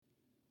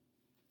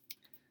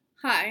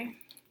Hi,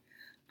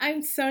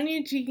 I'm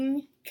Sonia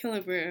Jean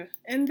Killebrew,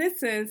 and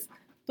this is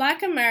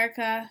Black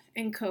America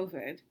and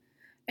COVID,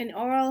 an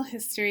oral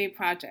history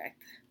project.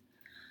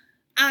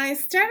 I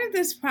started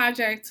this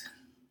project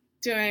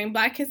during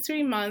Black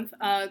History Month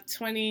of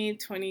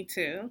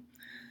 2022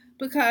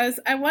 because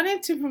I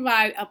wanted to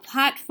provide a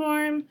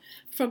platform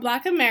for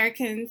Black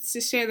Americans to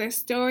share their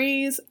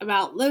stories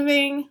about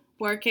living,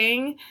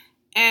 working,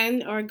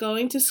 and or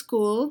going to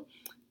school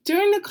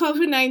during the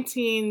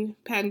COVID-19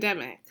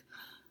 pandemic.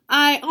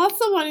 I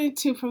also wanted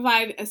to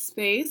provide a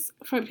space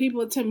for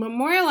people to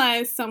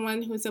memorialize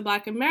someone who's a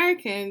Black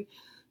American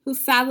who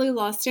sadly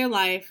lost their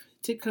life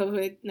to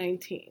COVID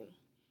 19.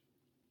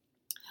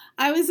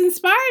 I was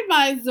inspired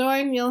by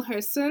Zora Neale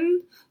Hurston,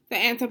 the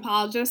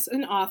anthropologist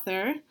and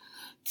author,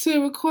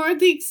 to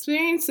record the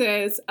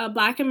experiences of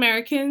Black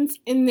Americans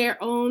in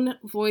their own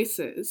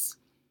voices.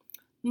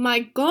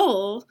 My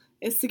goal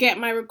is to get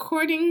my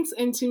recordings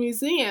into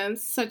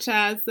museums such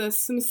as the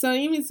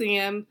Smithsonian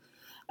Museum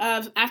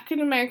of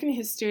African American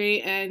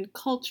History and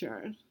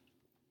Culture.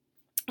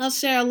 I'll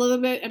share a little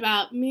bit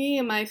about me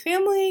and my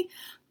family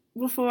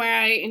before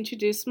I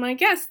introduce my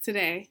guest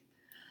today.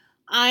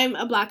 I'm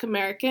a Black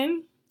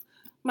American.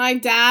 My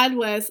dad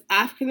was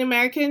African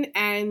American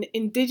and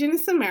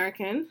Indigenous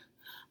American.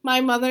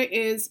 My mother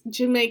is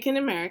Jamaican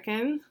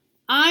American.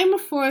 I'm a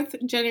fourth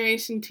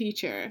generation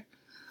teacher.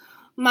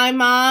 My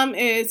mom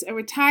is a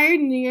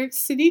retired New York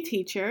City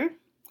teacher.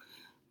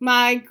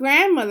 My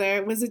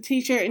grandmother was a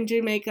teacher in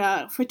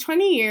Jamaica for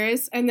 20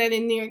 years and then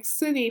in New York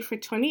City for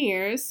 20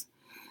 years.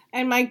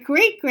 And my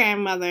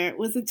great-grandmother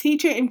was a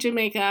teacher in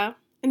Jamaica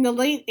in the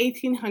late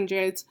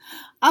 1800s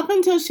up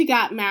until she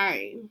got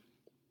married.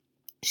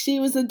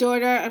 She was the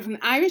daughter of an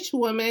Irish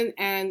woman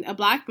and a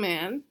Black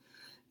man,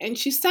 and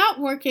she stopped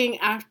working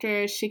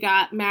after she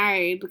got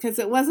married because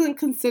it wasn't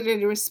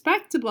considered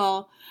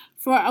respectable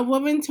for a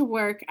woman to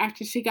work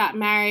after she got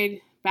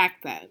married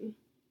back then.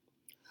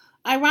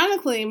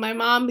 Ironically, my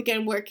mom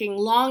began working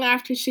long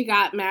after she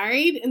got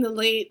married in the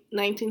late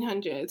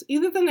 1900s,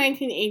 either the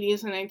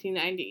 1980s or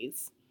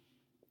 1990s.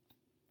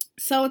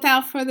 So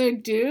without further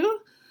ado,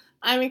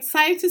 I'm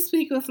excited to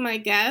speak with my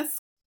guest.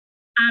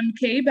 I'm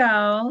Kay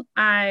Bell.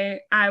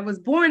 I was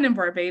born in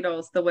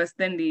Barbados, the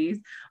West Indies,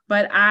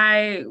 but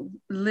I've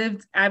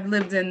lived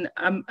in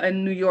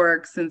New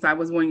York since I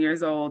was 1 year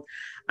old.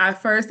 I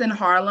first in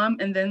Harlem,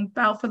 and then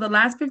about for the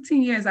last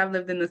 15 years, I've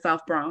lived in the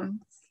South Bronx.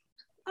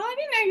 Oh, I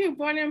didn't know you were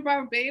born in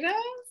Barbados.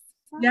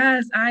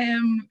 Yes, I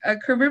am a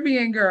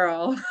Caribbean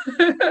girl.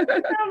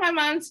 Oh, my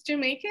mom's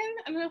Jamaican.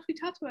 I don't know if we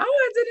talked about Oh,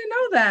 I didn't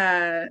know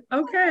that.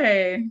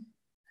 Okay.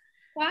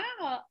 that.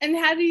 Wow. And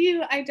how do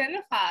you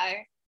identify?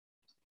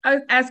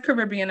 As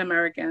Caribbean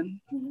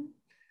American, Mhm.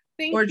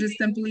 Thank or you just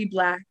simply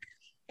Black.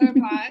 for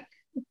Black.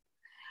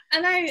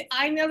 And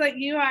I know that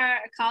you are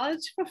a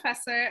college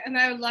professor, and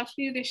I would love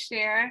for you to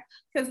share,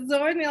 because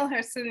Zora Neale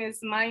Hurston is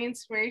my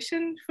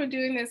inspiration for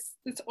doing this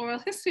oral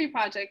history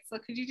project. So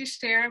could you just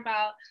share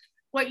about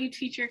what you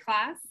teach your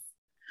class?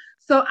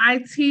 So I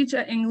teach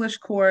an English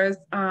course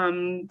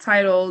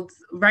titled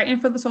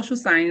Writing for the Social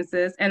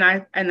Sciences, and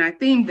I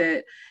themed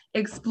it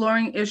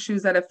exploring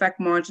issues that affect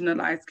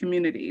marginalized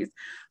communities.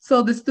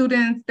 So the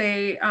students,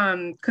 they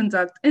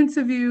conduct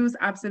interviews,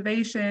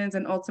 observations,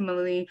 and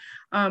ultimately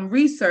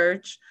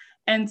research.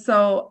 And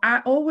so I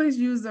always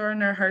use Zora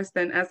Neale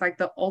Hurston as like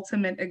the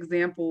ultimate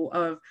example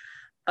of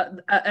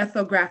a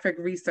ethnographic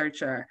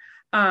researcher.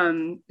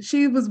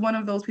 She was one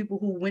of those people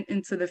who went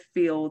into the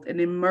field and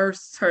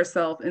immersed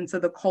herself into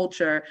the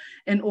culture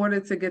in order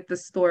to get the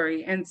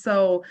story. And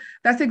so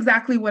that's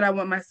exactly what I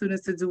want my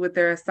students to do with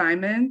their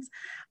assignments.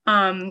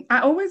 I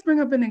always bring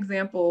up an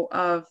example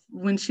of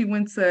when she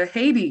went to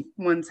Haiti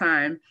one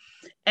time,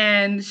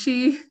 and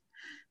she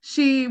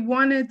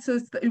wanted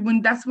to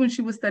when that's when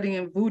she was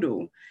studying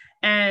voodoo,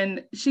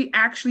 and she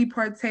actually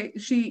partake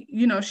she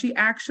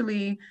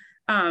actually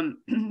um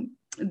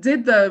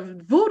did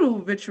the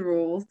voodoo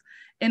rituals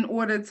in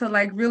order to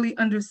like really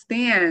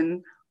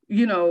understand,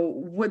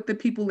 what the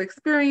people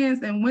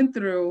experienced and went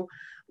through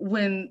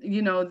when,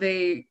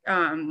 they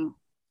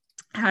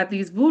had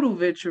these voodoo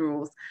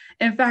rituals.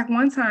 In fact,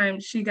 one time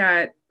she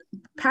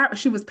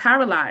was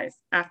paralyzed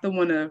after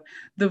one of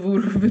the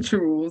voodoo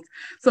rituals.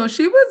 So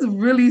she was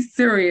really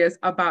serious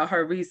about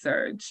her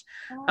research.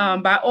 Oh,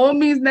 By all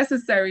means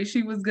necessary,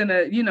 she was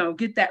gonna,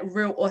 get that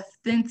real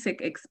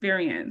authentic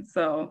experience.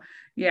 So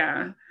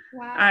yeah,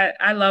 wow.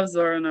 I love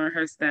Zora Neale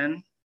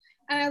Hurston.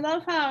 And I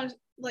love how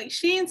like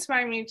she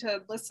inspired me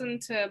to listen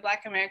to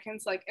Black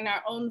Americans like in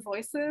our own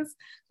voices.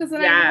 Because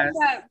then I read Yes.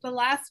 that the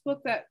last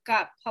book that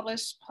got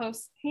published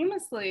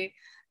posthumously,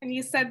 and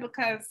you said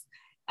because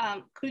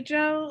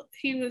Cujo,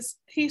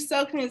 he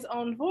spoke in his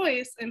own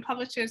voice, and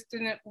publishers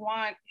didn't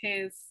want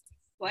his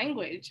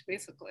language,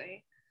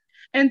 basically.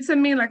 And to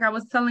me, like I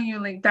was telling you,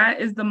 like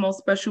that is the most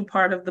special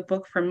part of the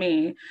book for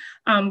me.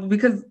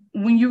 Because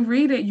when you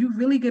read it, you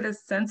really get a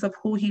sense of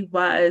who he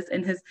was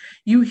and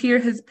you hear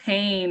his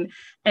pain,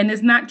 and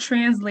it's not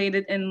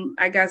translated in,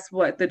 I guess,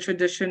 what the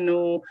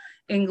traditional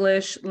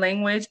English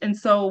language. And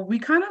so we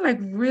kind of like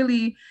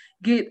really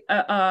get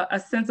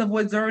a sense of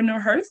what Zora Neale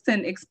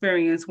Hurston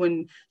experienced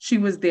when she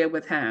was there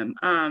with him.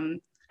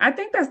 I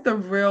think that's the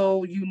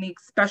real unique,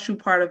 special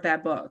part of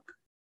that book.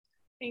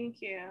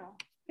 Thank you.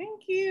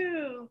 Thank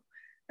you.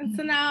 And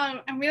so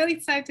now I'm really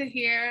excited to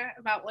hear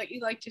about what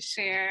you'd like to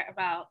share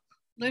about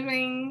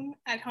living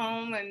at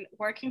home and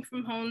working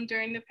from home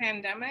during the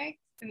pandemic,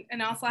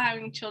 and also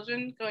having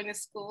children going to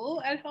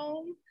school at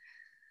home.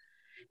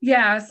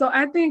 Yeah, so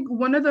I think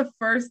one of the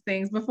first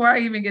things before I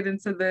even get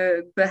into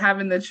the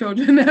having the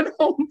children at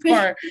home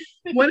part,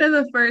 one of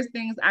the first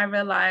things I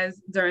realized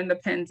during the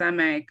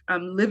pandemic,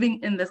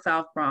 living in the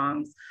South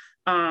Bronx,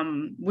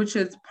 which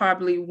is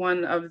probably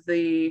one of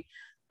the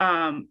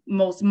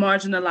most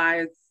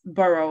marginalized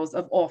boroughs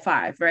of all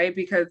five, right?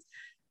 Because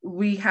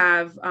we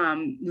have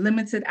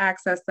limited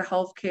access to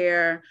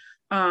healthcare.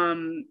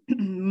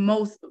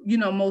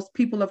 Most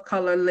people of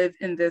color live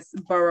in this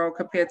borough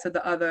compared to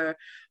the other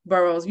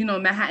boroughs.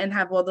 Manhattan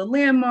have all the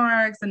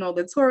landmarks and all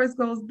the tourists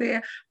goes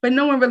there, but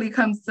no one really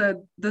comes to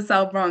the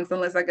South Bronx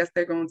unless I guess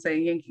they're going to a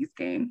Yankees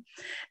game.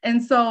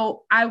 And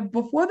so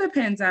before the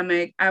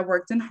pandemic, I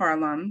worked in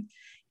Harlem,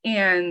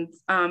 and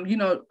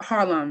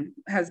Harlem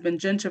has been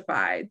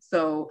gentrified.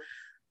 So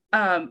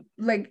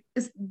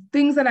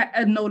things that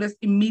I noticed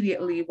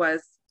immediately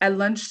was at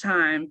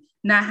lunchtime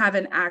not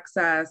having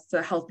access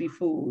to healthy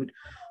food.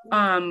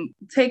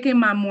 Taking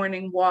my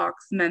morning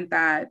walks meant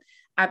that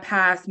I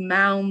passed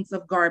mounds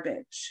of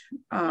garbage,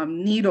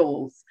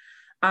 needles.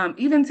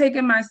 Even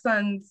taking my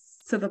sons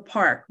to the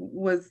park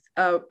was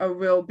a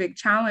real big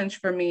challenge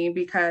for me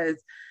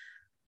because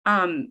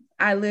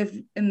I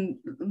live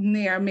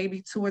near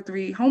maybe 2 or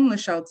 3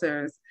 homeless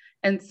shelters.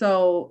 And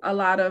so a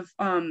lot of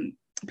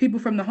people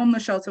from the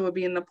homeless shelter would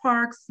be in the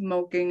park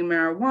smoking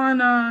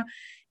marijuana.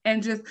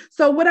 And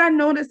so what I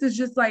noticed is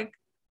just like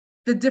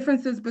the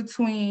differences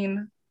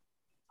between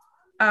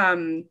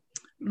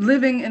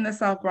living in the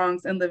South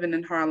Bronx and living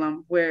in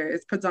Harlem, where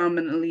it's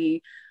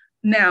predominantly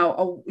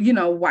now,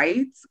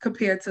 whites,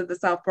 compared to the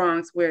South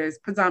Bronx, where it's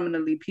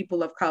predominantly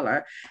people of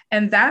color.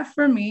 And that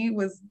for me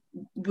was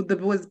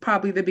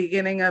probably the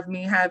beginning of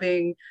me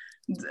having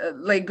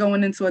like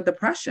going into a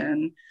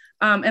depression.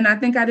 And I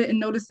think I didn't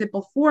notice it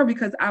before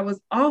because I was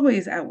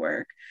always at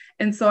work.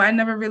 And so I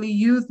never really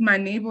used my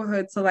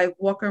neighborhood to like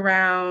walk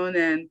around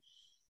and,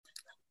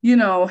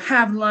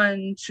 have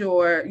lunch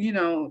or,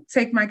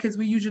 take my kids.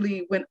 We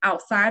usually went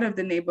outside of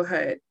the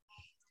neighborhood.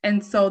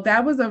 And so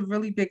that was a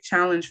really big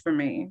challenge for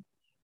me.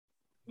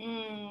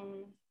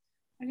 I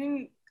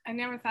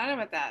never thought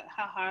about that,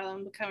 how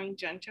Harlem becoming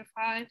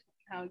gentrified,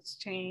 how it's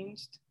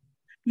changed.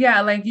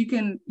 Yeah, like you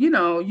can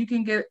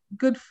get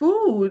good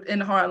food in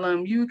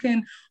Harlem. You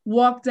can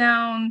walk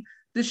down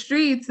the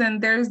streets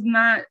and there's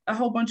not a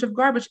whole bunch of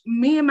garbage.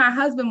 Me and my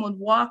husband would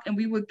walk and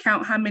we would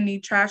count how many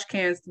trash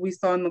cans we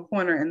saw in the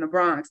corner in the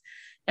Bronx.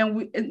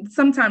 And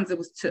sometimes it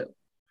was 2.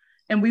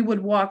 And we would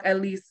walk at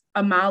least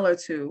a mile or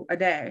 2 a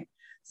day.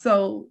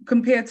 So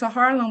compared to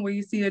Harlem, where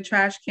you see a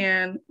trash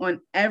can on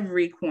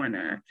every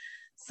corner.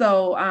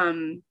 So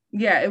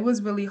yeah, it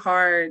was really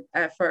hard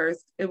at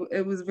first.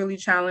 It was really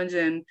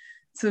challenging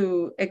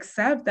to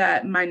accept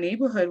that my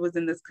neighborhood was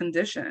in this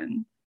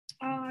condition.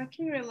 Oh, I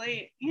can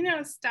relate.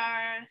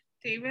 Star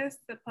Davis,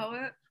 the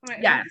poet from my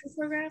yes.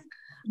 program.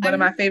 One of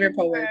my favorite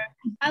poets.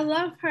 I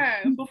love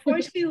her.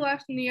 Before she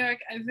left New York,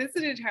 I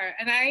visited her,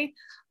 and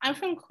I'm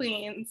from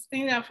Queens.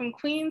 From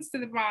Queens to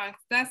the Bronx,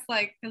 that's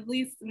like at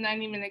least a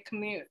 90-minute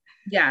commute.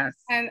 Yes.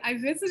 And I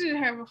visited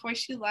her before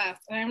she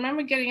left, and I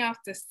remember getting off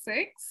the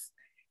 6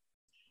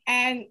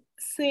 and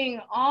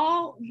seeing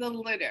all the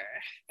litter,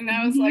 and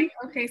I was like,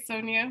 okay,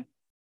 Sonia,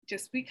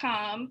 just be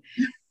calm.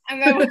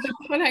 And then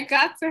when I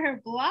got to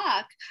her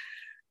block,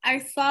 I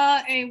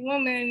saw a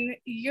woman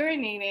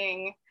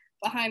urinating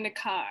behind a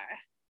car.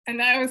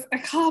 And I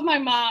called my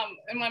mom,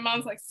 and my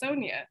mom's like,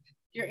 Sonia,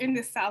 you're in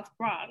the South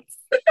Bronx.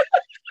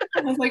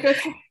 I was like,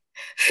 okay.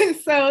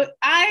 So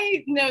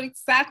I know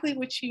exactly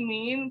what you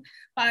mean,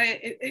 but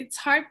it's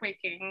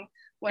heartbreaking.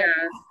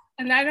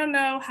 And I don't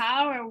know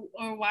how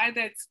or why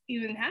that's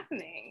even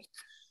happening.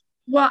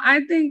 Well,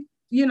 I think,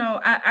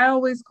 I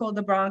always call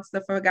the Bronx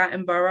the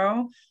forgotten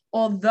borough,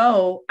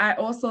 although I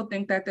also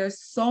think that there's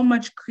so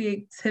much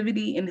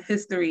creativity and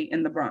history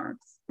in the Bronx,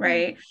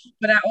 right?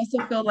 But I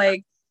also feel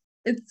like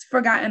it's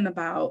forgotten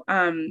about.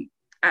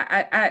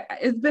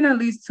 It's been at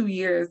least 2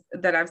 years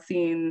that I've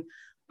seen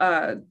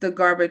the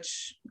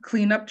garbage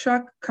cleanup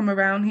truck come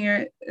around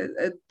here.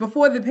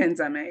 Before the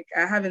pandemic,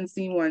 I haven't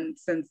seen one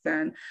since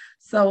then.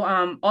 So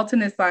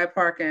alternate side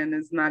parking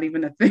is not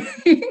even a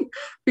thing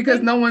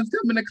because no one's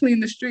coming to clean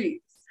the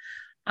streets.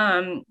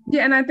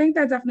 Yeah, and I think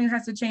that definitely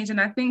has to change.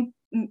 And I think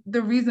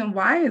the reason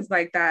why is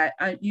like that,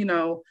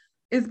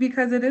 is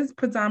because it is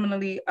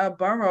predominantly a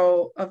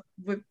borough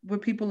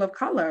with people of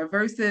color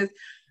versus,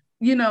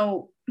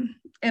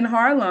 in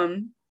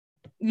Harlem,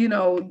 you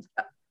know,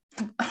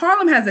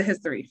 Harlem has a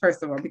history,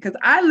 first of all, because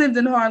I lived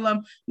in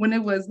Harlem when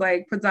it was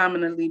like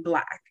predominantly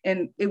Black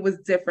and it was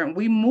different.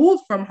 We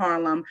moved from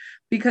Harlem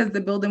because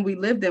the building we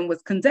lived in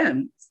was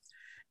condemned.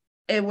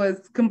 It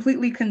was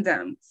completely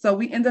condemned. So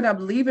we ended up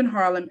leaving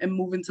Harlem and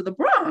moving to the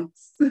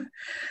Bronx.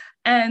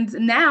 And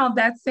now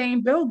that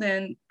same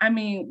building, I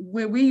mean,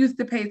 where we used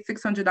to pay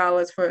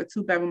 $600 for a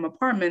 2-bedroom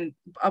apartment,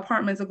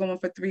 apartments are going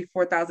for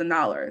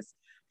 $3,000-$4,000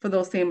 for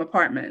those same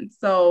apartments.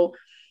 So,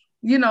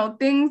 you know,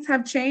 things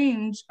have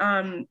changed,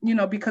 you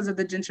know, because of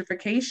the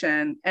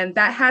gentrification, and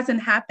that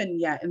hasn't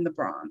happened yet in the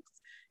Bronx.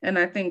 And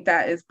I think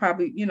that is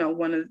probably, you know,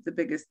 one of the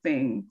biggest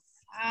things.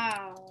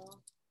 Wow.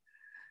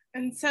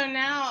 And so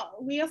now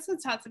we also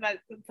talked about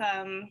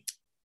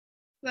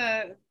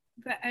the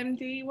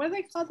MD, what are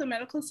they called? The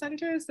medical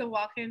centers, the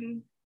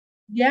walk-in.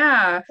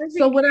 Yeah.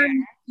 So what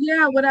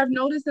I've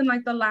noticed in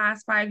like the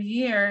last 5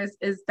 years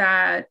is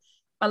that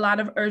a lot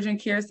of urgent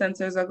care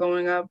centers are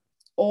going up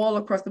all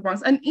across the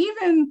Bronx and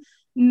even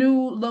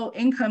new low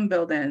income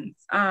buildings.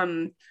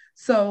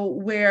 So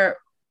where,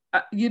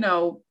 you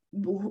know,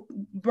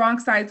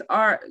 Bronxites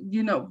are,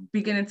 you know,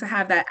 beginning to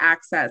have that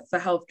access to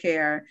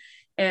healthcare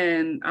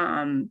and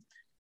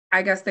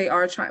I guess they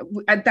are trying.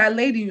 That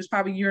lady was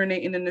probably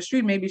urinating in the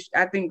street. Maybe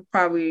I think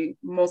probably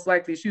most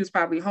likely she was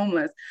probably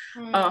homeless.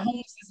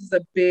 Homelessness is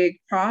a big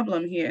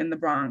problem here in the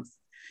Bronx.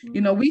 You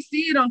know, we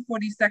see it on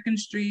 42nd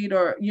Street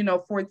or, you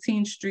know,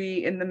 14th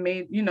Street in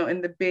the you know,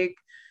 in the big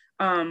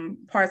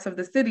parts of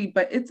the city,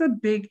 but it's a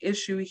big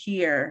issue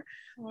here.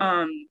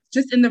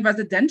 Just in the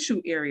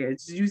residential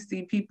areas, you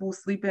see people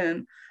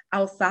sleeping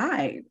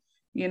outside,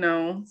 you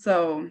know.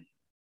 So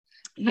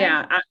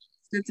yeah,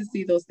 it's good to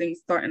see those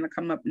things starting to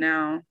come up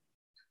now.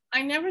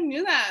 I never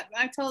knew that.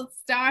 I told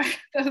Star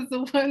that was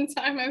the one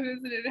time I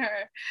visited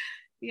her.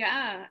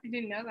 Yeah, I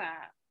didn't know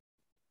that.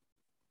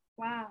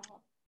 Wow.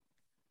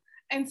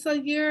 And so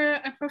you're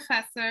a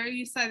professor,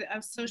 you said,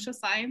 of social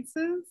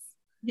sciences?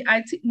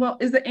 Yeah, well,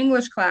 it's an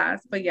English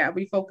class, but yeah,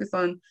 we focus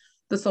on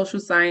the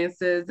social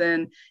sciences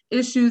and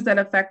issues that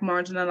affect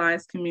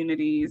marginalized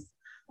communities.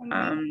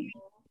 Are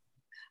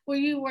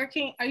you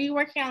working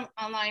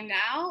online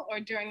now or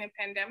during the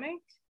pandemic?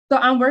 So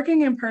I'm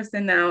working in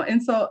person now.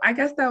 And so I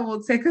guess that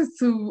will take us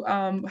to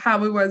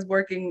how it was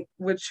working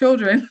with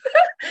children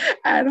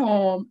at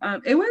home.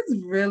 It was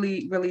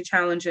really, really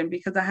challenging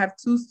because I have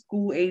 2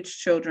 school-age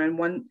children.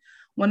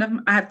 One of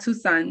them, I have 2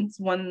 sons,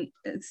 one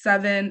is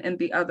 7 and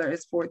the other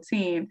is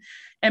 14.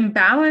 And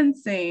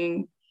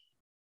balancing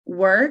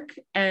work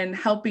and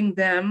helping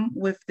them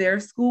with their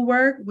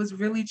schoolwork was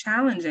really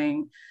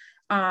challenging.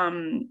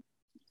 You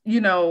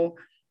know,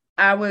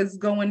 I was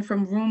going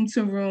from room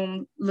to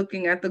room,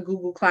 looking at the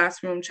Google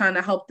Classroom, trying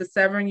to help the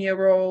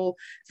 7-year-old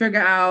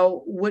figure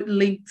out what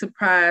link to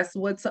press,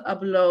 what to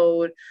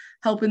upload,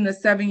 helping the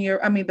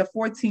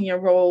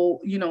 14-year-old,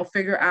 you know,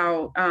 figure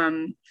out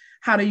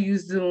how to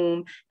use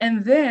Zoom.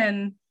 And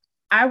then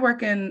I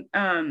work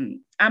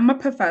I'm a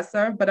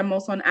professor, but I'm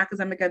also an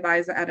academic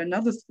advisor at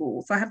another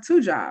school. So I have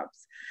 2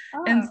 jobs.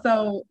 Oh. And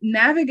so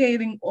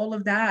navigating all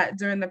of that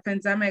during the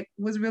pandemic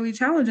was really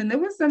challenging. There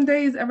were some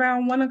days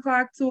around 1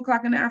 o'clock, 2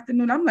 o'clock in the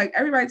afternoon. I'm like,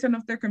 everybody turn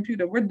off their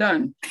computer. We're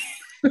done.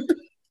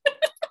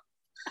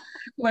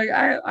 Like,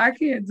 I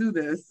can't do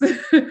this.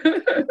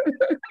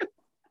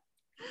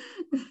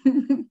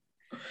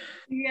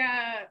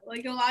 Yeah,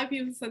 like a lot of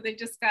people said they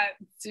just got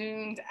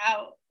zoomed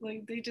out.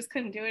 Like they just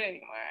couldn't do it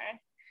anymore.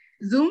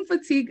 Zoom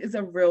fatigue is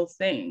a real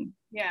thing.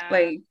 Yeah.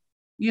 Like,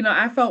 you know,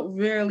 I felt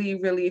really,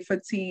 really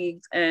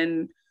fatigued.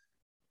 And,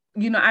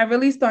 you know, I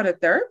really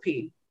started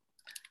therapy,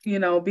 you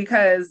know,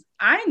 because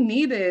I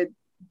needed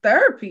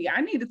therapy.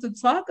 I needed to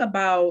talk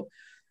about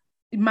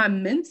my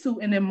mental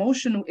and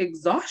emotional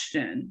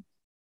exhaustion.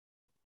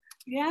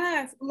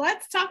 Yes,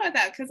 let's talk about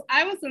that because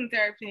I was in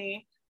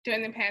therapy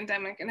during the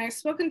pandemic and I've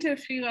spoken to a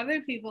few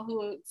other people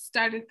who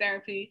started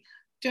therapy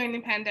during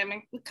the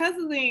pandemic because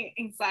of the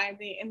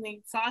anxiety and the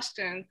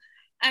exhaustion.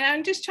 And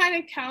I'm just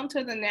trying to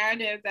counter the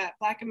narrative that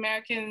Black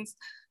Americans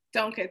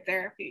don't get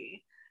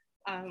therapy.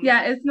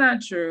 Yeah, it's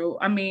not true.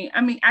 I mean,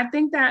 I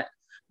think that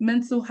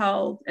mental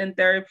health and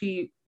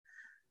therapy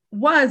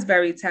was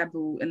very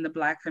taboo in the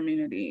Black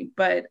community,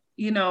 but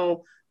you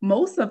know,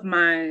 most of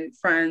my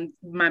friends,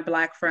 my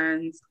Black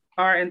friends,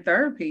 are in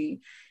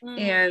therapy,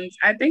 and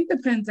I think the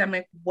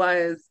pandemic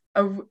was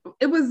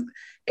it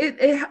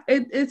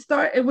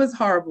was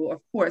horrible,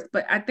 of course,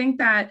 but I think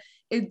that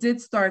it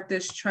did start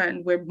this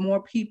trend where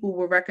more people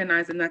were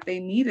recognizing that they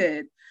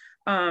needed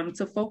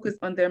to focus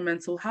on their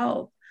mental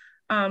health.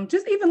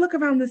 Just even look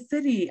around the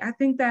city. I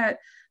think that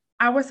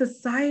our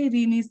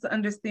society needs to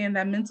understand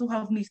that mental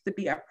health needs to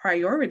be a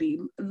priority.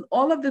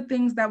 All of the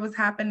things that was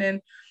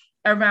happening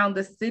around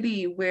the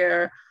city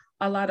where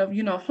a lot of,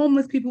 you know,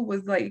 homeless people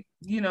was like,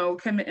 you know,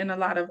 committing a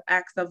lot of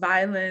acts of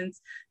violence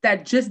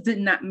that just did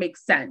not make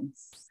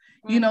sense,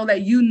 you know,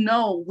 that, you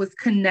know, was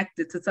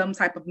connected to some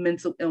type of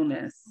mental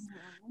illness,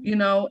 you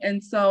know?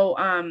 And so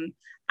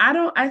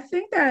I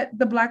think that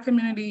the Black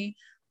community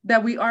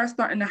that we are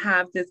starting to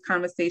have this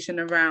conversation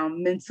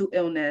around mental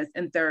illness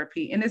and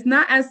therapy, and it's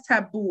not as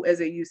taboo as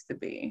it used to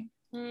be.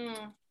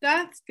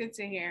 That's good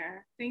to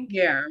hear. Thank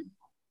you. Yeah.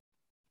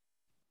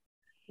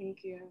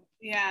 Thank you.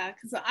 Yeah,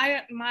 because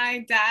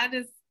my dad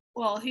is,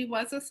 well, he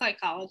was a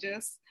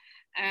psychologist,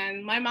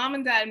 and my mom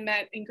and dad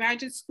met in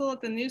graduate school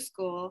at the New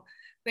School.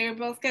 They were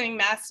both getting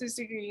master's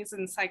degrees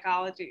in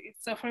psychology.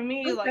 So for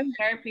me, like Okay.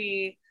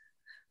 therapy,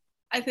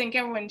 I think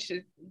everyone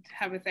should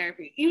have a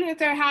therapy, even if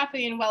they're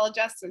happy and well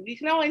adjusted. You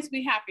can always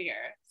be happier.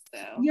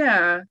 So,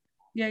 Yeah.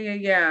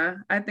 Yeah.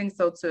 I think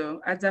so too.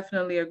 I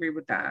definitely agree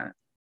with that.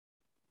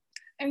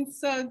 and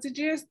so did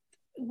your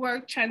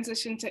work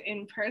transition to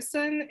in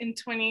person in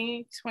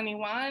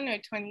 2021 or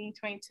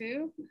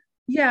 2022?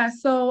 Yeah,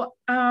 so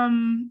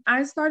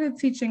I started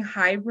teaching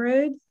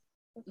hybrid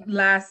Okay.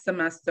 last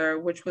semester,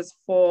 which was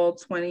fall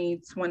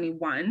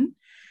 2021.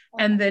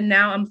 Okay. And then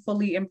now I'm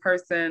fully in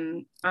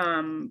person.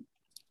 I'm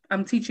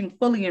teaching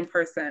fully in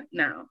person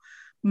now.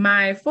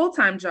 My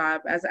full-time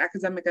job as an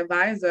academic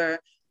advisor,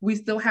 we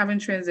still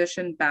haven't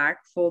transitioned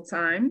back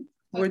full-time.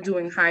 We're Okay.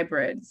 doing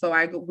hybrid. So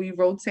we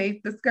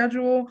rotate the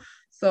schedule.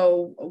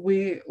 So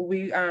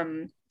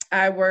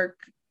I work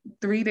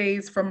 3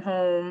 days from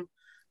home.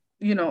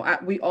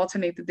 We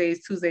alternate the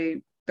days: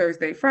 Tuesday,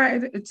 Thursday,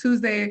 Friday,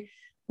 Tuesday,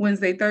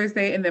 Wednesday,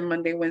 Thursday, and then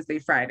Monday, Wednesday,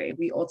 Friday.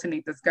 We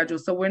alternate the schedule.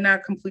 So we're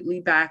not completely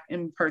back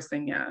in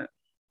person yet.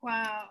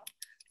 Wow.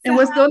 So And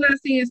we're still not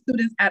seeing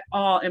students at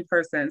all in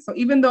person. So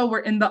even though we're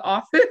in the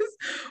office,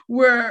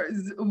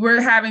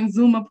 we're having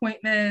Zoom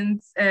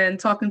appointments and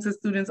talking to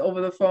students over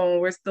the phone.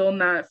 We're still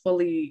not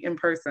fully in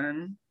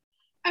person.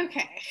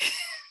 okay.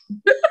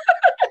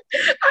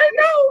 I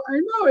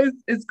know.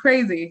 It's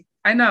crazy.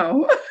 I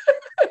know.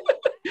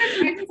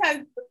 I just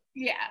had,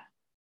 yeah.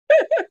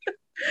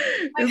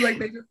 It's like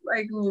they just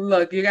like,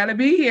 look, you gotta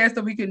be here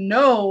so we can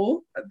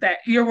know that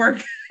you're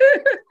working.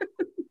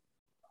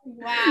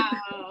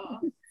 Wow.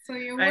 So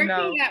you're I working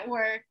know. at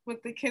work,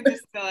 but the kids are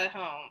still at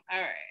home.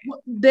 All right.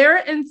 They're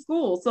in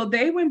school, so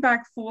they went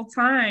back full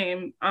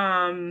time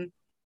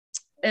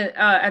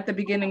at the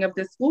beginning of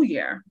this school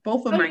year.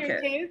 Both of Oh, my your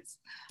kids. kids?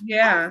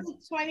 Yeah, Also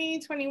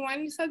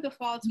 2021, you said the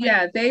fall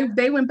yeah. 2021.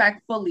 They went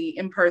back fully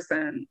in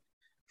person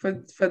for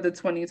the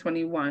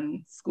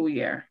 2021 school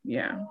year.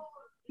 Yeah.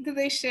 Do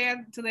they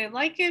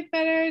like it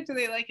better? Do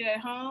they like it at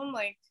home?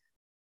 Like,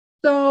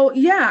 So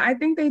yeah, I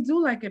think they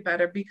do like it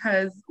better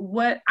because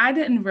what I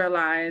didn't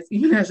realize,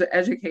 even as an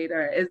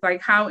educator, is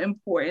like how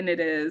important it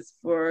is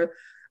for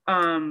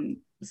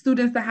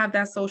students to have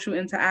that social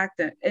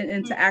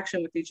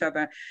interaction with each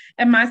other.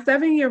 And my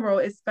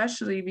 7-year-old,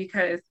 especially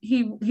because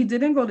he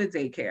didn't go to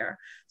daycare,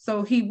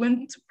 so he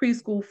went to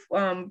preschool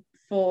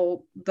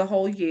for the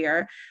whole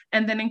year,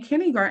 and then in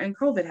kindergarten,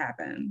 COVID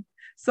happened.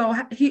 So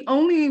he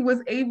only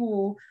was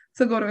able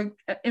to go to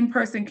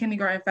in-person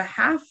kindergarten for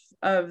half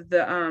of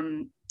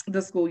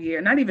the school year,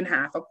 not even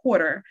half, a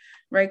quarter,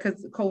 right?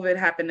 Because COVID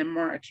happened in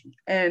March.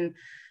 And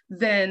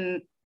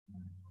then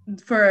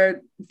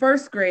for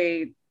first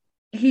grade,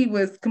 he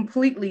was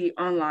completely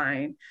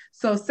online.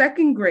 So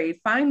second grade,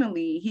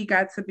 finally, he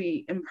got to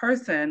be in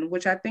person,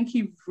 which I think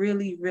he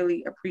really,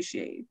 really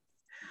appreciates.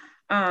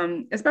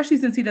 Especially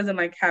since he doesn't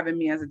like having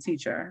me as a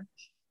teacher.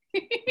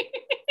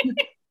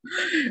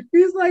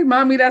 He's like,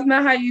 Mommy, that's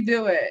not how you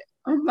do it.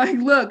 I'm like,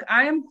 look,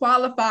 I am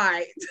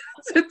qualified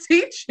to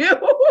teach you.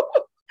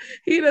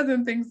 He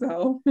doesn't think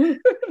so.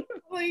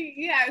 well,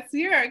 yes,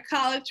 you're a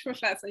college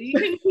professor. You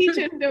can teach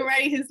him to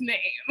write his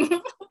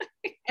name.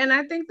 And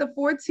I think the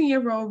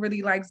 14-year-old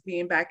really likes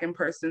being back in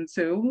person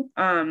too.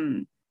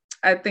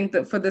 I think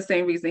that for the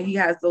same reason, he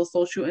has those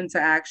social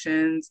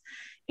interactions,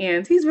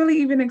 and he's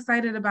really even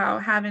excited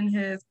about having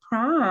his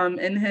prom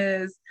and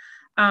his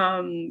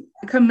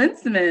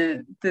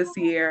commencement this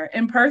year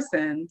in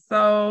person.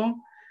 So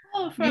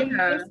Oh, from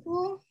yeah, middle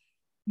school?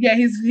 yeah,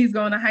 he's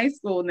going to high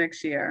school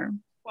next year.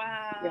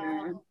 Wow.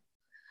 Yeah.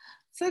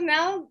 So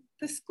now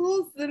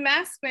the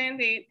mask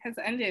mandate has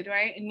ended,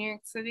 right? In New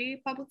York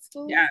City public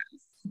schools? Yes,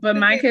 but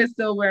my kids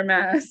still wear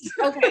masks.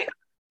 Okay.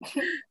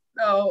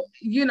 So,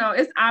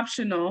 it's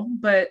optional,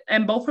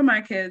 and both of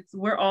my kids,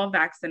 we're all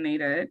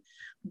vaccinated,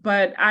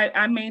 but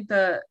I made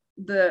the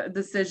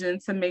decision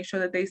to make sure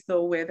that they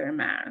still wear their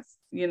masks,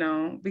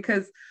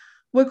 because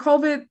with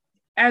COVID,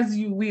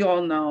 we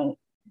all know,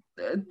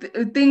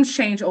 things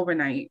change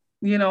overnight.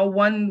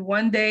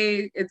 One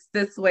day it's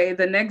this way,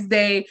 the next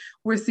day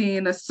we're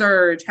seeing a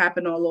surge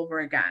happen all over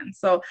again.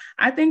 So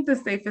I think the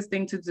safest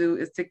thing to do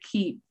is to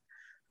keep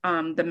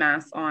the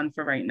mask on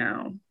for right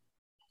now.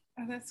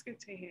 Oh, that's good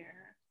to hear.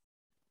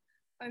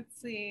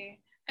 Let's see.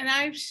 And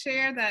I've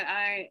shared that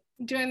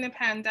during the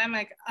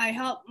pandemic,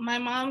 my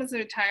mom is a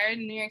retired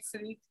New York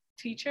City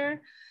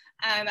teacher,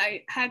 and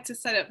I had to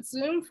set up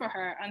Zoom for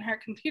her on her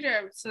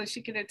computer so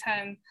she could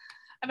attend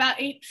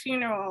about 8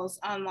 funerals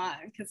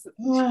online because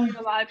Oh,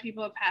 a lot of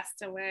people have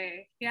passed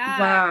away. Yeah.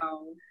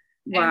 wow.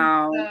 And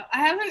Wow. so I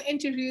haven't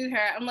interviewed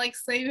her. I'm like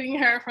saving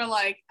her for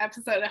like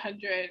episode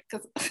 100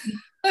 because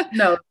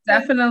No,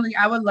 definitely.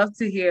 I would love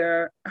to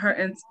hear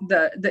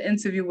the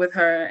interview with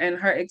her and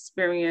her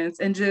experience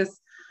and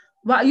just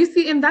Well, you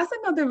see, and that's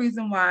another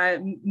reason why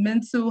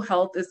mental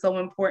health is so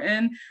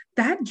important.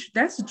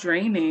 That's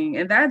draining,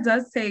 and that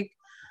does take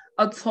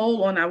a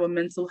toll on our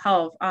mental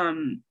health.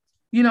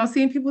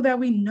 Seeing people that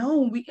we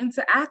know, we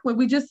interact with,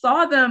 we just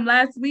saw them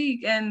last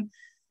week, and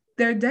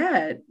they're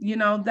dead.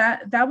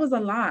 That was a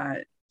lot.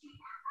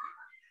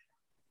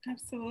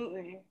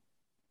 Absolutely.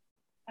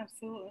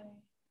 Absolutely.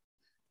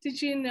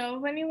 Did you know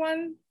of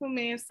anyone who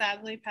may have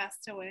sadly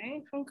passed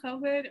away from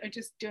COVID or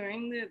just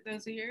during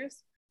those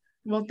years?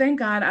 Well, thank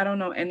God I don't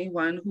know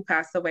anyone who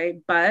passed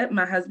away, but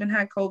my husband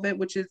had COVID,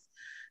 which is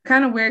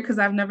kind of weird because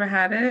I've never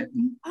had it.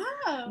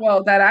 Oh,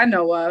 Well, that I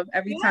know of.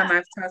 Every yeah. time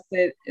I've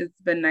tested, it's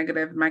been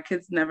negative. My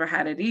kids never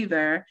had it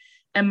either.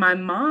 And my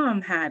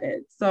mom had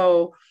it.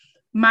 So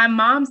my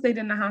mom stayed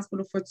in the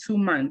hospital for 2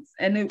 months.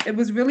 And it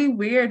was really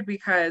weird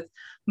because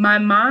my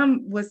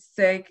mom was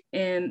sick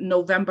in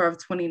November of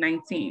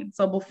 2019.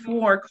 So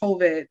before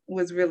COVID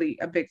was really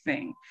a big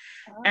thing.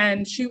 Oh.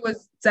 And she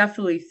was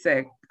definitely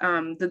sick.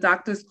 The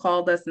doctors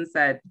called us and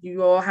said,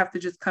 you all have to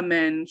just come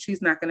in.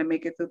 She's not going to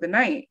make it through the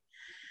night.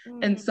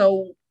 And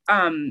so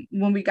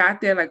when we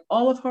got there, like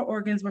all of her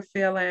organs were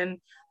failing.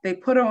 They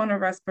put her on a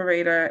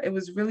respirator. It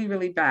was really,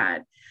 really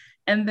bad.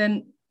 And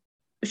then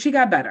she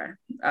got better.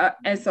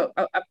 And so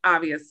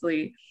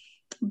obviously,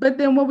 but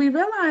then what we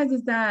realized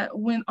is that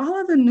when all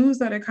of the news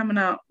started coming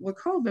out with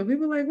COVID, we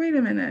were like, wait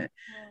a minute,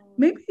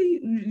 maybe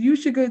you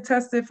should go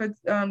tested for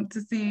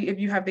to see if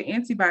you have the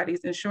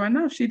antibodies. And sure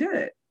enough, she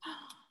did.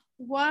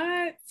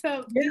 What?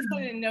 So Yeah. you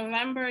said in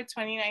November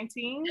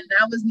 2019? And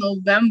that was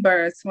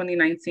November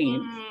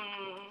 2019.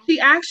 She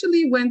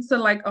actually went to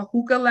like a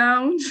hookah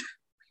lounge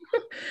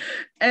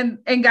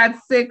and got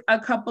sick a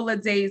couple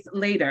of days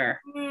later.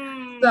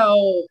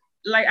 So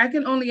like I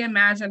can only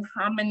imagine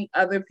how many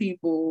other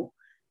people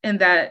in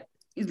that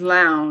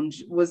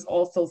lounge was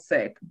also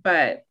sick.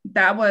 But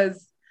that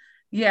was,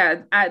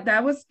 yeah,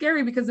 that was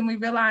scary because then we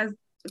realized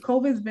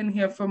COVID's been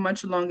here for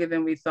much longer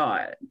than we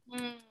thought.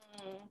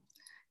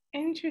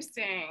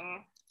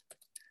 Interesting.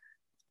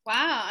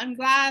 Wow, I'm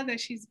glad that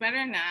she's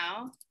better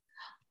now.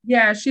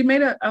 Yeah, she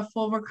made a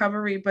full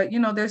recovery, but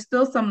there's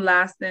still some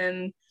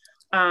lasting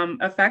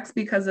effects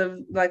because of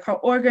like her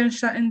organs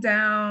shutting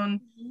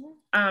down.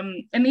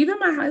 And even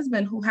my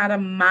husband, who had a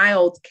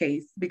mild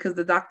case because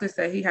the doctor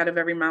said he had a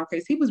very mild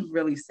case, he was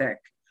really sick.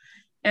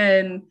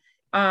 And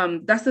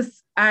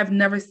I've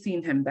never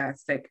seen him that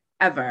sick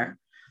ever.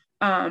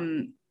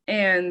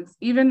 And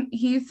even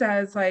he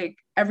says like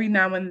every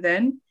now and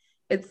then,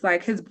 it's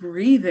like his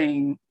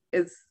breathing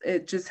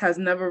it just has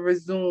never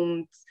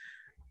resumed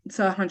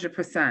to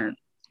 100%.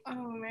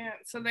 Oh man,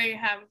 so they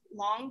have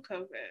long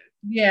COVID.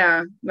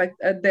 Yeah, like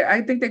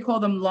I think they call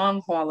them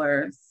long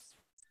haulers.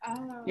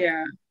 Oh.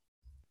 Yeah.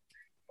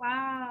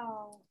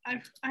 Wow.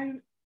 I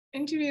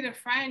interviewed a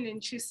friend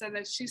and she said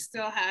that she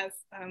still has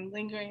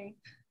lingering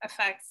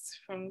effects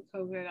from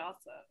COVID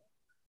also.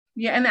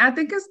 Yeah, and I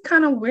think it's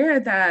kind of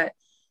weird that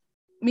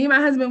me and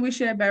my husband, we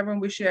share a bedroom,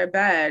 we share a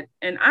bed,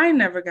 and I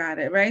never got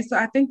it, right? So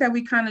I think that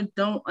we kind of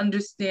don't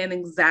understand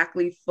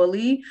exactly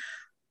fully,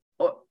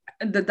 or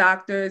the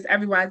doctors,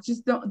 everyone,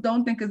 just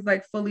don't think it's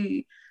like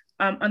fully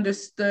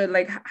understood,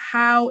 like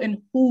how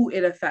and who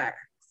it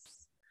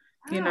affects,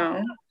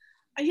 Yeah,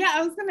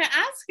 I was gonna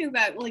ask you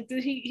that. Like,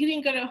 he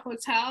didn't go to a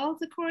hotel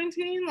to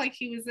quarantine? Like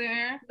he was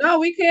there? No,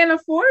 we can't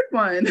afford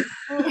one.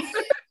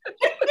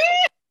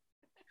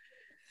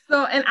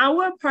 So, and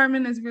our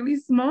apartment is really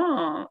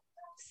small.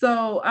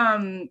 So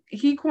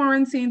he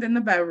quarantined in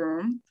the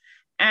bedroom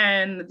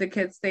and the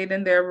kids stayed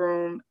in their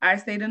room. I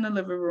stayed in the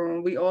living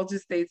room. We all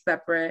just stayed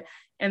separate.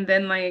 And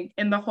then like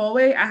in the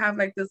hallway, I have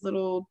like this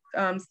little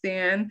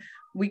stand.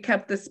 We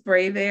kept the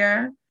spray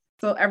there.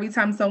 So every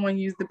time someone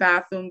used the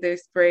bathroom, they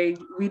sprayed.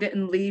 We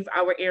didn't leave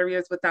our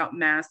areas without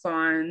masks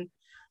on.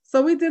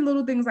 So we did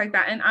little things like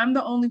that. And I'm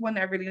the only one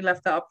that really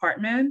left the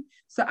apartment.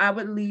 So I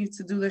would leave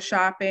to do the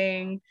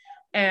shopping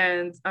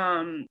and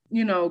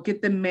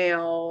get the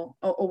mail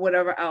or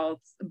whatever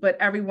else, but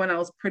everyone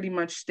else pretty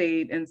much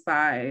stayed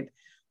inside,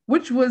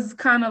 which was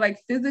kind of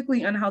like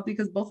physically unhealthy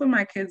because both of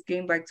my kids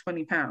gained like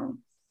 20 pounds.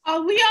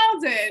 Oh, we all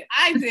did.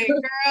 I did,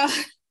 girl.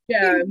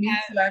 Yeah, me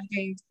too. I've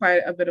gained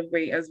quite a bit of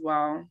weight as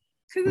well.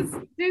 Because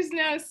there's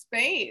no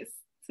space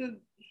to,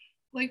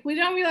 like, we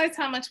don't realize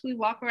how much we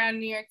walk around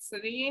New York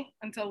City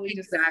until we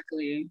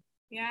exactly.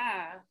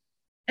 Yeah.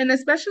 And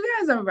especially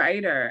as a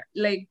writer,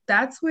 like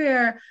that's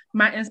where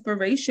my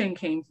inspiration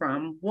came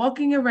from.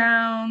 Walking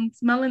around,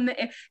 smelling the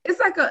air. It's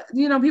like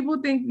people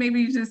think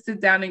maybe you just sit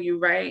down and you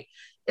write.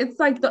 It's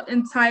like the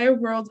entire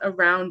world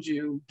around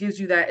you gives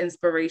you that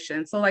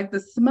inspiration. So like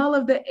the smell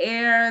of the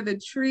air, the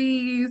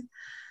trees,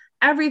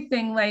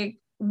 everything, like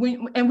we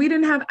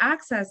didn't have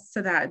access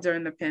to that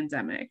during the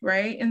pandemic,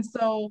 right? And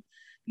so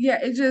yeah,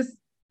 it just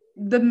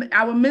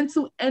our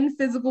mental and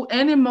physical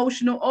and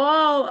emotional,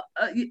 all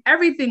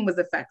everything was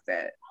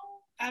affected.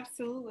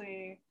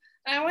 Absolutely.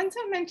 And I want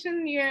to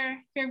mention your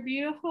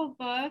beautiful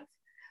book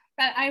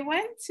that I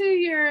went to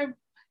your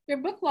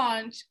book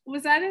launch.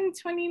 Was that in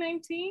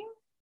 2019?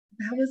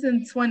 That was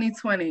in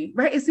 2020,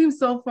 right? It seems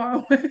so far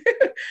away.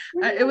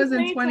 Was It it was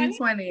in 2020?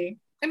 2020.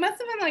 It must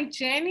have been like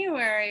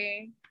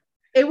January.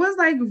 It was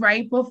like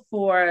right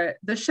before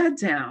the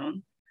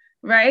shutdown,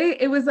 right?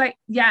 It was like,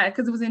 yeah,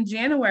 because it was in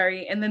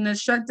January and then the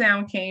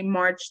shutdown came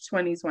March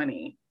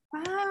 2020,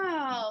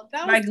 Wow,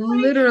 that was like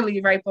 2020.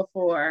 literally right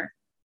before.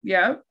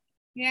 Yep.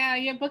 Yeah,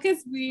 your book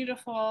is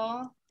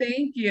beautiful.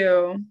 Thank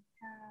you.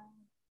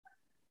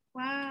 Yeah.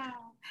 Wow.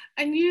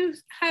 And you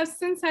have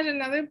since had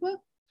another book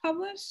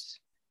published?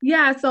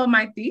 Yeah, so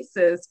my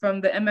thesis from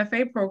the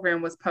MFA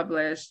program was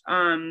published.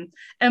 And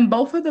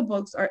both of the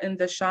books are in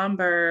the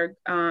Schomburg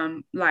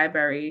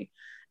Library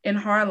in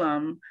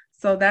Harlem.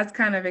 So that's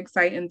kind of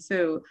exciting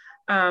too.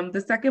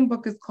 The second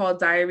book is called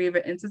Diary of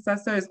an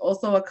Intercessor. It's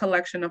also a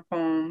collection of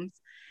poems.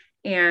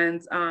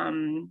 And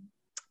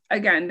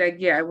again, like,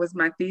 yeah, it was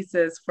my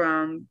thesis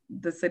from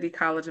the City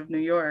College of New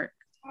York.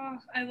 Oh,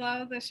 I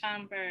love the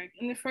Schomburg.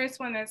 And the first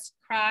one is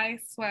Cry,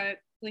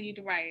 Sweat,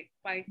 Bleed, Right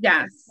by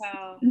Yes.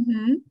 Crystal.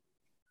 Mhm.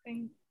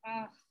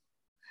 Oh,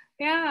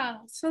 yeah.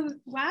 So,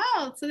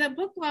 wow. So that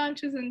book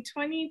launches in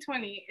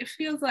 2020. It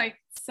feels like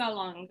so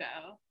long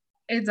ago.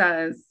 It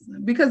does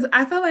because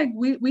I feel like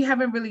we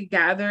haven't really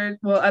gathered.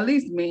 Well, at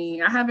least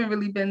me, I haven't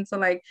really been to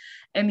like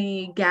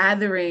any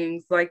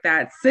gatherings like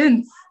that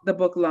since the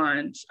book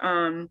launch.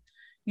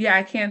 Yeah,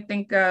 I can't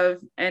think of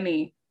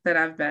any that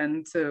I've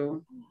been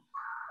to.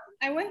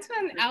 I went to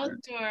an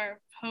outdoor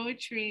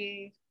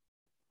poetry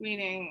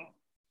reading.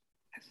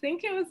 I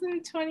think it was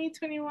in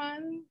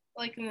 2021,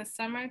 like in the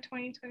summer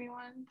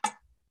 2021.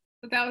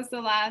 But that was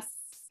the last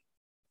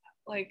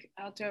like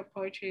outdoor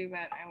poetry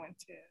event I went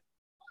to.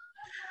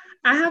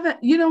 I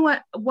haven't. You know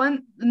what?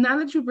 One now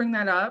that you bring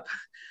that up,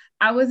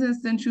 I was in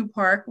Central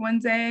Park one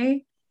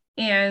day,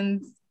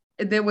 and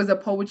there was a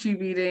poetry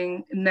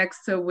reading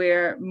next to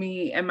where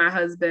me and my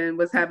husband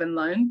was having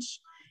lunch.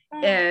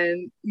 Oh,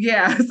 And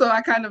yeah, so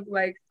I kind of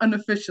like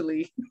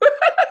unofficially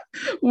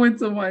went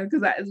to one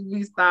because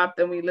we stopped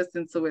and we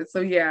listened to it.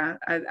 So yeah,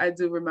 I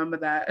do remember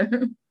that.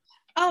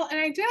 oh, and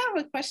I do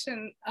have a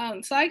question.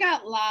 So I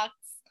got locks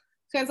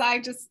because I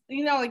just,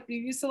 like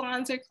beauty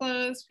salons are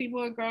closed,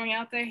 people are growing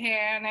out their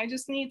hair, and I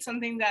just need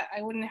something that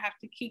I wouldn't have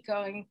to keep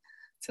going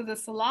to the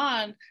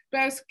salon.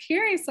 But I was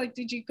curious, like,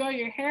 did you grow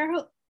your hair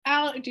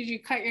out or did you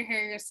cut your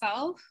hair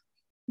yourself?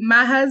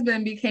 My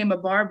husband became a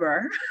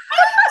barber.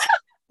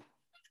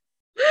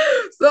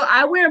 So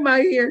I wear my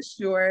hair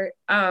short.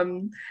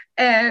 And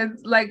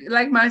like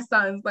my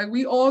sons, like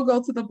we all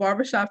go to the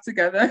barbershop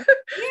together.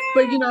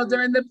 But Yeah.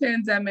 during the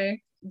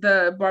pandemic,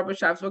 the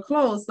barbershops were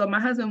closed. So my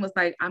husband was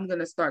like, I'm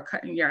gonna start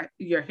cutting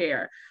your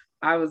hair.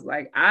 I was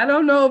like, I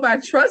don't know if I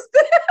trust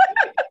it.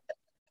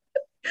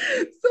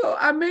 So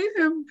I made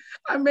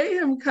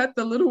him cut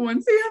the little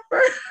one's hair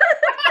first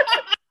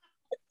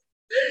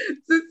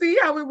to see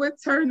how it would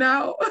turn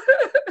out.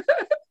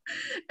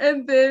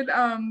 And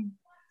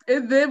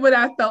then when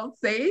I felt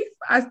safe,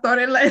 I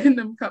started letting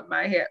him cut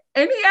my hair.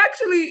 And he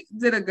actually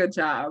did a good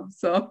job.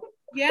 So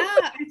Yeah,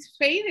 it's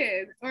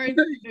faded. Or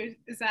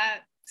is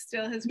that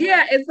still his way?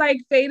 yeah, it's like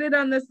faded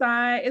on the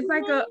side. It's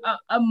like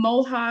a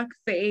mohawk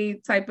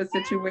fade type of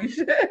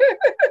situation.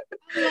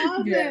 I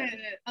love Yeah. it.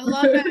 I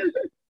love it.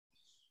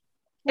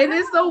 And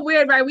it's Wow. so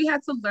weird, right? We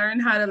had to learn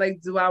how to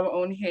like do our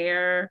own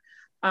hair.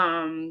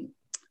 Um,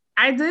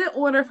 I did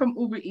order from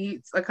Uber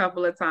Eats a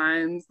couple of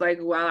times, like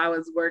while I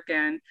was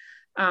working.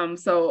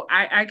 So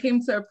I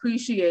came to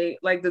appreciate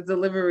like the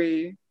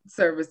delivery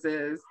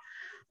services.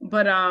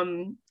 But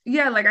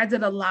yeah, like I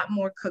did a lot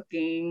more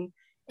cooking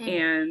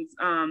Mm,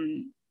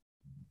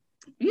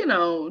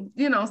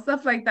 and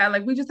stuff like that.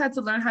 Like we just had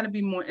to learn how to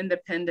be more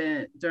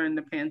independent during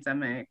the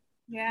pandemic,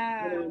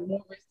 yeah.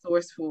 more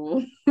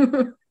resourceful.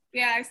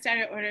 Yeah, I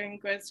started ordering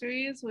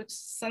groceries, which is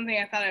something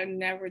I thought I would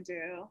never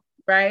do.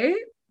 Right?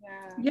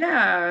 Yeah.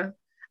 Yeah.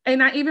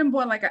 And I even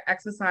bought like an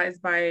exercise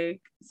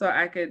bike so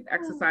I could Oh,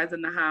 exercise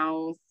in the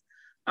house.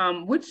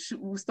 Which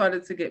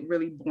started to get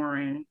really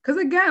boring.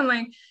 Because again,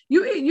 like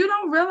you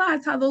don't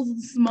realize how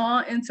those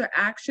small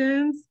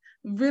interactions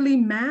really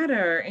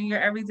matter in your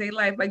everyday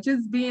life. Like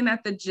just being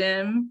at the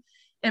gym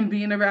and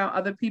being around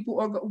other people,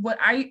 or what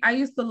I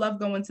used to love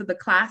going to the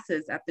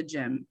classes at the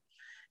gym.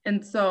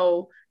 And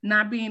so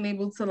not being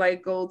able to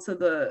like go to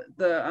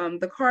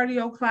the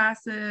cardio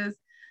classes,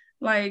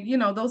 like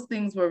those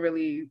things were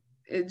really,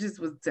 it just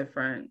was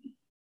different.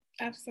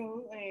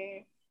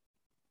 absolutely.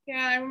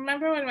 Yeah, I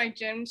remember when my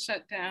gym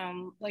shut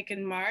down, like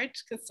in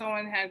March, because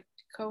someone had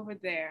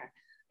COVID there.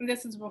 And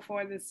this is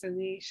before the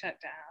city shut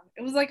down.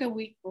 It was like a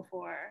week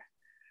before.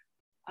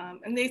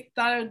 And they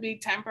thought it would be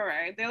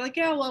temporary. They're like,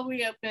 yeah, we'll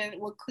reopen,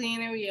 we'll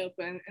clean and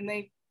reopen. And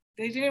they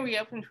didn't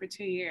reopen for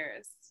 2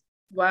 years.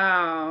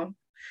 Wow.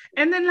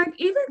 And then like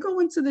even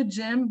going to the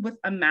gym with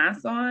a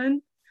mask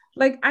on,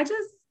 like I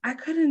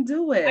couldn't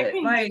do I it.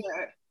 couldn't do Like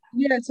it.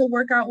 yeah, to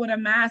work out with a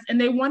mask. And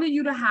they wanted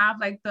you to have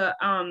like the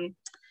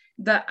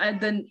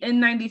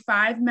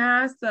N95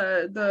 mask,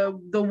 the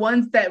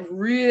ones that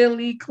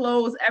really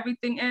close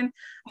everything in.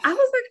 I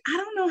was like, I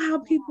don't know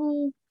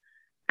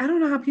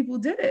how people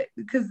did it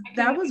because I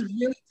that couldn't. was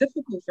really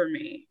difficult for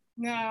me.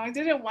 No, I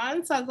did it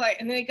once. I was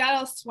like, and then it got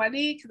all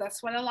sweaty because I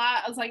sweat a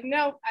lot. I was like,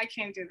 nope, I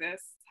can't do this.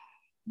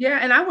 Yeah,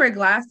 and I wear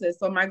glasses,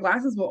 so my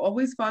glasses were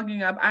always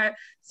fogging up. I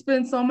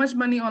spend so much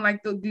money on like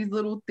these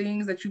little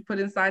things that you put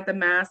inside the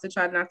mask to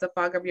try not to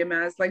fog up your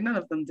mask. Like none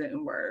of them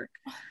didn't work.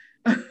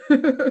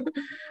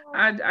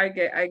 I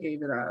gave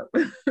it up.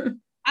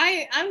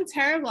 I'm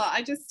terrible.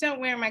 I just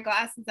don't wear my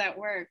glasses at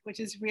work, which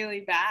is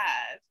really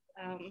bad.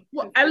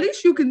 Well, at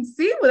least you can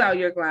see without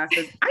your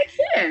glasses. I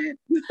can't.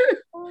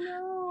 Oh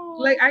no.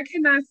 Like I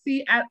cannot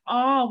see at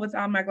all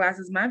without my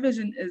glasses. My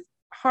vision is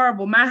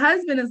horrible. My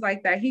husband is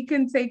like that. He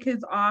can take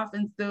his off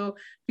and still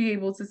be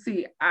able to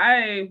see.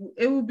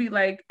 It would be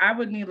like I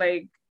would need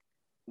like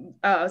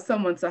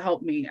someone to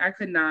help me. I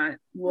could not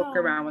walk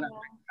around without my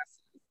glasses.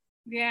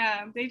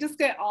 Yeah, they just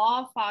get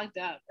all fogged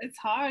up. It's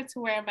hard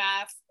to wear a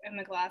mask and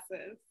the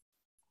glasses.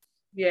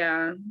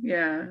 Yeah,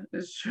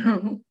 it's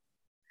true.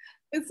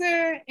 Is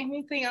there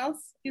anything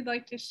else you'd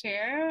like to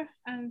share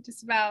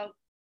just about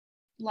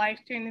life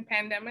during the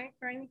pandemic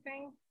or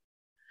anything?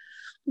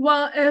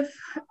 Well, if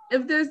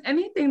there's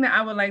anything that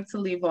I would like to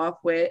leave off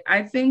with,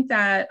 I think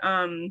that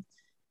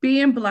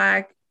being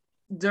Black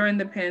during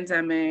the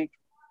pandemic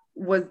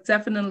was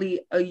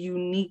definitely a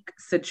unique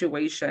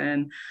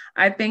situation.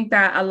 I think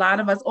that a lot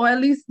of us, or at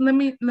least let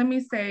me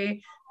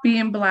say,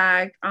 being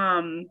Black,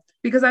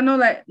 because I know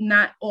that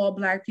not all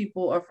Black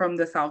people are from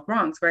the South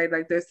Bronx, right?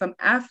 Like there's some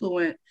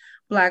affluent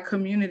Black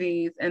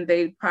communities, and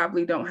they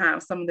probably don't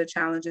have some of the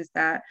challenges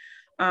that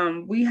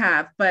we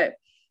have. But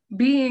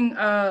being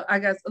I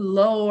guess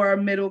lower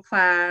middle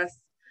class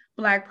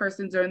Black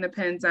person during the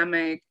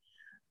pandemic,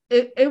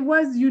 it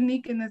was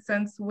unique in the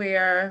sense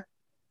where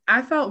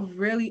I felt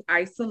really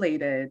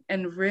isolated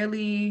and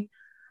really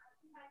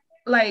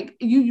like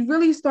you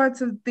really start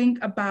to think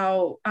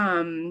about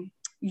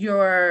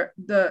your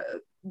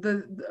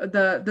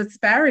the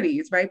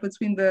disparities right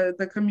between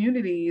the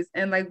communities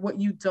and like what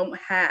you don't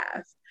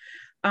have.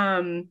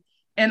 um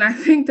and I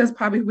think that's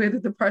probably where the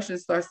depression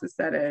starts to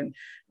set in,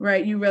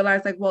 right? You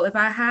realize like, well, if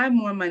I had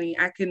more money,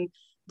 I can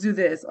do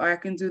this or I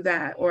can do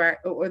that or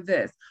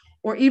this,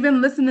 or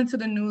even listening to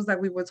the news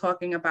like we were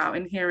talking about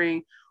and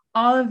hearing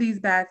all of these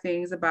bad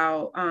things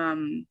about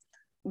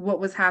what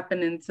was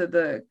happening to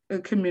the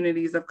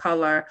communities of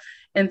color,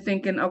 and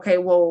thinking, okay,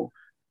 well,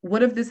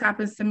 what if this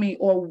happens to me,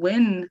 or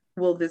when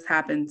will this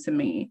happen to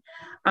me?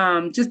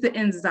 Just the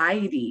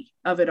anxiety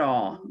of it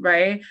all,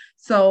 right?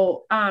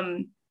 So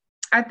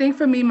I think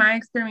for me, my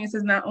experience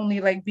is not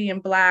only like being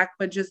Black,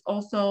 but just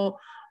also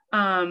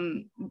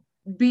um,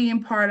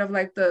 being part of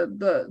like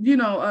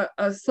the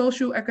a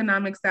social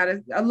economic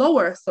status, a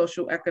lower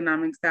social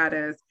economic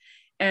status,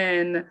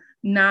 and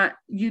not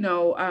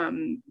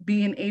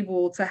being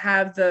able to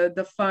have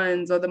the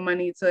funds or the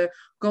money to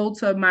go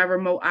to my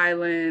remote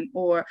island.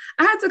 Or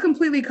I had to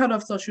completely cut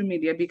off social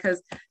media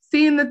because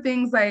seeing the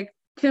things like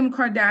Kim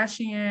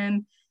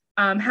Kardashian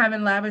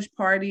having lavish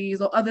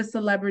parties, or other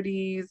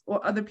celebrities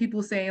or other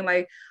people saying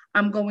like,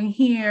 I'm going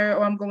here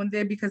or I'm going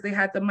there because they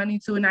had the money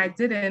to and I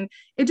didn't,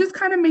 it just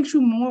kind of makes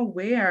you more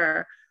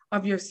aware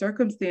of your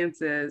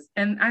circumstances.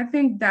 And I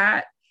think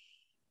that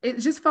it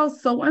just felt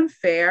so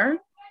unfair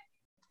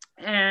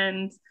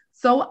and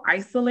so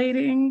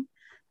isolating,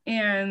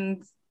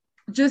 and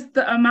just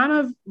the amount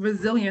of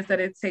resilience that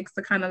it takes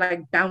to kind of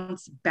like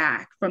bounce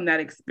back from that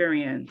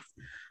experience.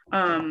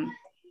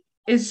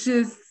 It's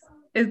just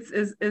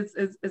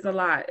it's a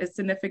lot. It's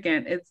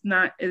significant.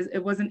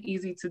 It wasn't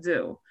easy to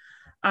do.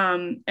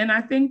 And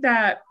I think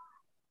that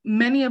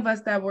many of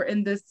us that were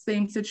in this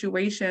same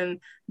situation,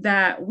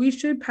 that we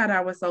should pat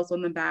ourselves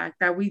on the back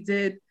that we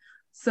did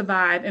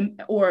survive,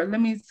 and or let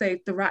me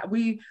say thrive.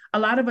 A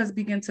lot of us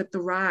begin to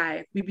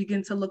thrive. We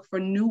begin to look for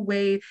new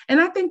ways,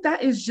 and I think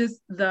that is just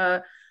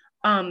the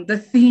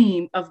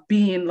theme of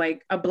being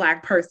like a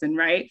Black person,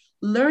 right?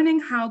 Learning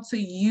how to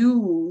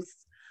use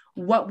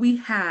what we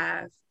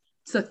have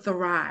to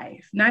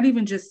thrive, not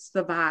even just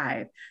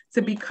survive,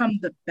 to become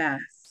the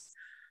best.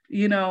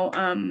 You know,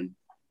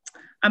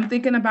 I'm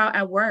thinking about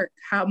at work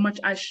how much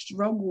I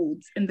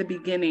struggled in the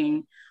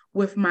beginning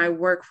with my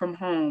work from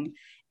home.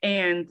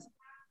 And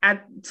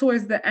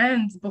towards the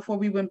end, before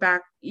we went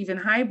back even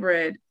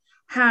hybrid,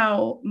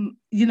 how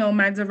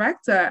my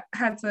director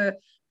had to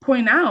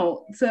point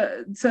out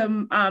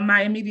to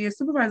my immediate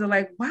supervisor,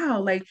 like,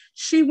 wow, like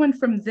she went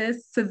from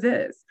this to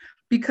this.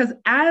 Because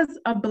as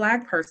a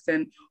Black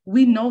person,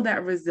 we know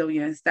that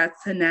resilience, that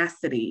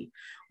tenacity.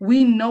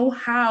 We know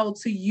how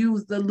to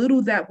use the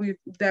little that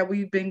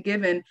we've been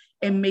given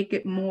and make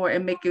it more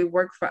and make it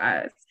work for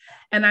us.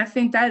 And I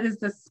think that is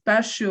the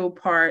special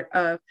part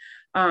of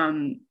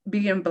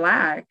being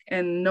Black,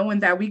 and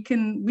knowing that we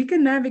can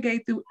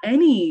navigate through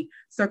any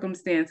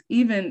circumstance,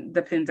 even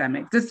the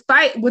pandemic,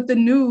 despite what the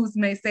news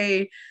may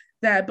say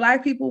that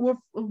Black people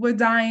were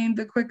dying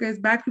the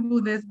quickest, Black people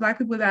this, Black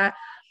people that.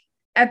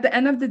 At the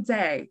end of the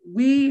day,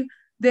 we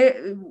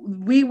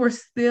were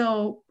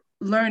still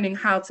learning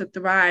how to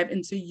thrive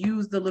and to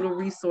use the little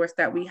resource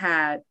that we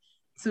had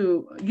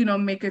to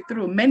make it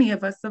through. Many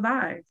of us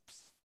survived.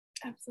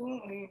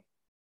 Absolutely.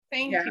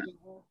 Thank Yeah.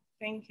 you.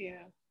 Thank you.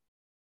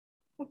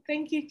 Well,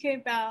 thank you, Kay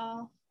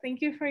Bell. Thank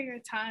you for your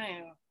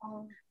time.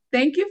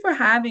 Thank you for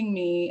having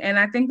me. And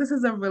I think this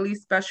is a really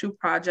special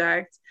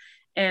project.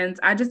 And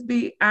I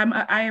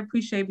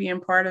appreciate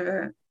being part of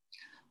it.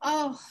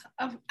 Oh,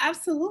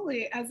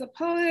 absolutely. As a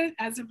poet,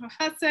 as a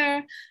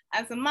professor,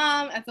 as a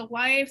mom, as a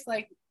wife,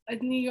 like a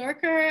New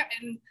Yorker,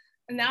 and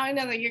now I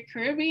know that you're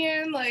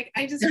Caribbean. Like,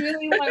 I just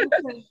really wanted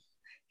to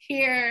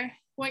hear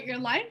what your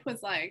life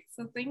was like.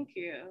 So thank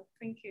you.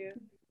 Thank you.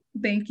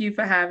 Thank you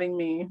for having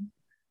me.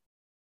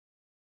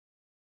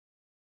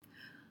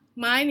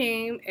 My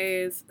name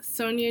is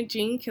Sonia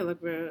Jean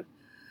Killebrew,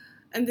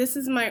 and this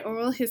is my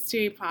oral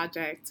history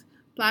project,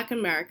 Black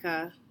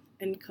America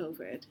and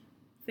COVID.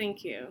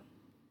 Thank you.